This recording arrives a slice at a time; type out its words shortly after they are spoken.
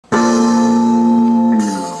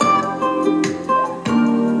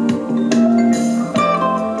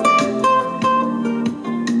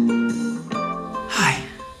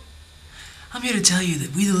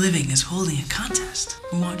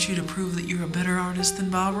better artist than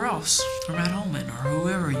Bob Ross or Matt Holman or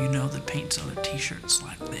whoever you know that paints other t-shirts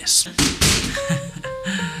like this.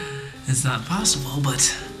 It's not possible,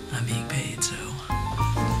 but I'm being paid, so.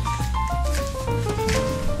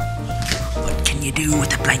 What can you do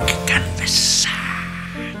with a blank canvas?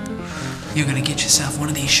 You're gonna get yourself one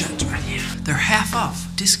of these shirts right here. They're half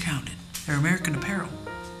off, discounted. They're American Apparel.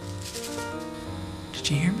 Did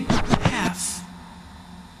you hear me? Half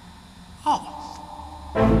off.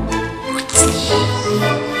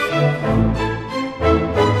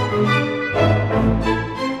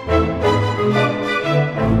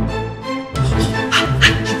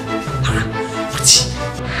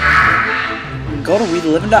 Go to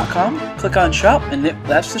WeTheLiving.com, click on shop, and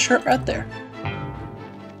that's the shirt right there.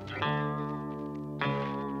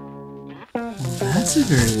 That's a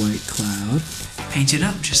very white cloud. Paint it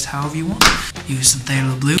up just however you want. Use some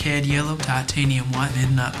phthalo blue, cad yellow, titanium white,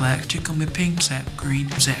 midnight black, chickle pink, sap green,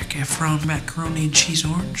 Zac Efron, macaroni and cheese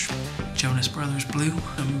orange, Jonas Brothers blue,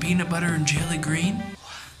 some peanut butter and jelly green.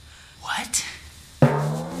 What?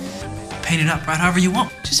 Paint it up right however you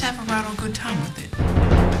want. Just have a right old good time with it.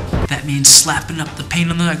 That means slapping up the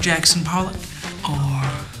paint on like Jackson Pollock, or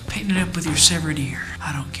painting it up with your severed ear.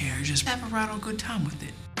 I don't care, just have a right old good time with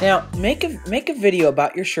it. Now, make a video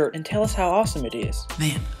about your shirt and tell us how awesome it is.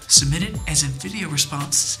 Then, submit it as a video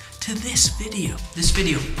response to this video. This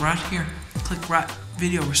video, right here. Click right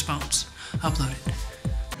video response. Upload it.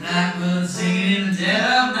 Blackbird singing in the dead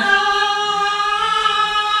of night.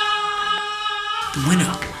 The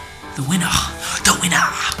winner.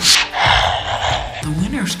 The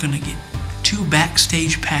winner's gonna get 2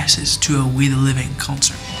 backstage passes to a We the Living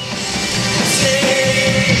concert.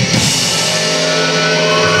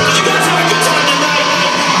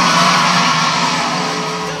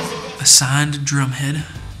 A signed drumhead,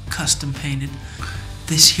 custom painted.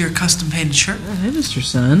 This here custom painted shirt. Oh, hey, Mr.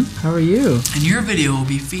 Sun. How are you? And your video will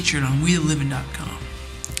be featured on WeTheLiving.com.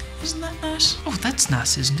 Isn't that nice? Oh, that's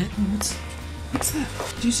nice, isn't it? What's that?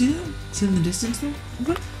 Did you see that? It's in the distance there?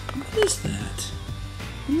 What is that?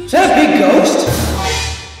 Is that a big ghost?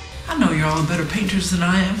 I know you're all better painters than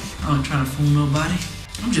I am. I ain't trying to fool nobody.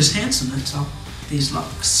 I'm just handsome, that's all. These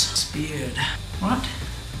locks. This beard. What?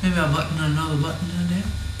 Maybe I'll button another button in there?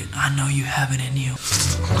 I know you have it in you.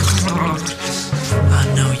 I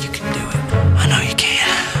know you can do it. I know you can.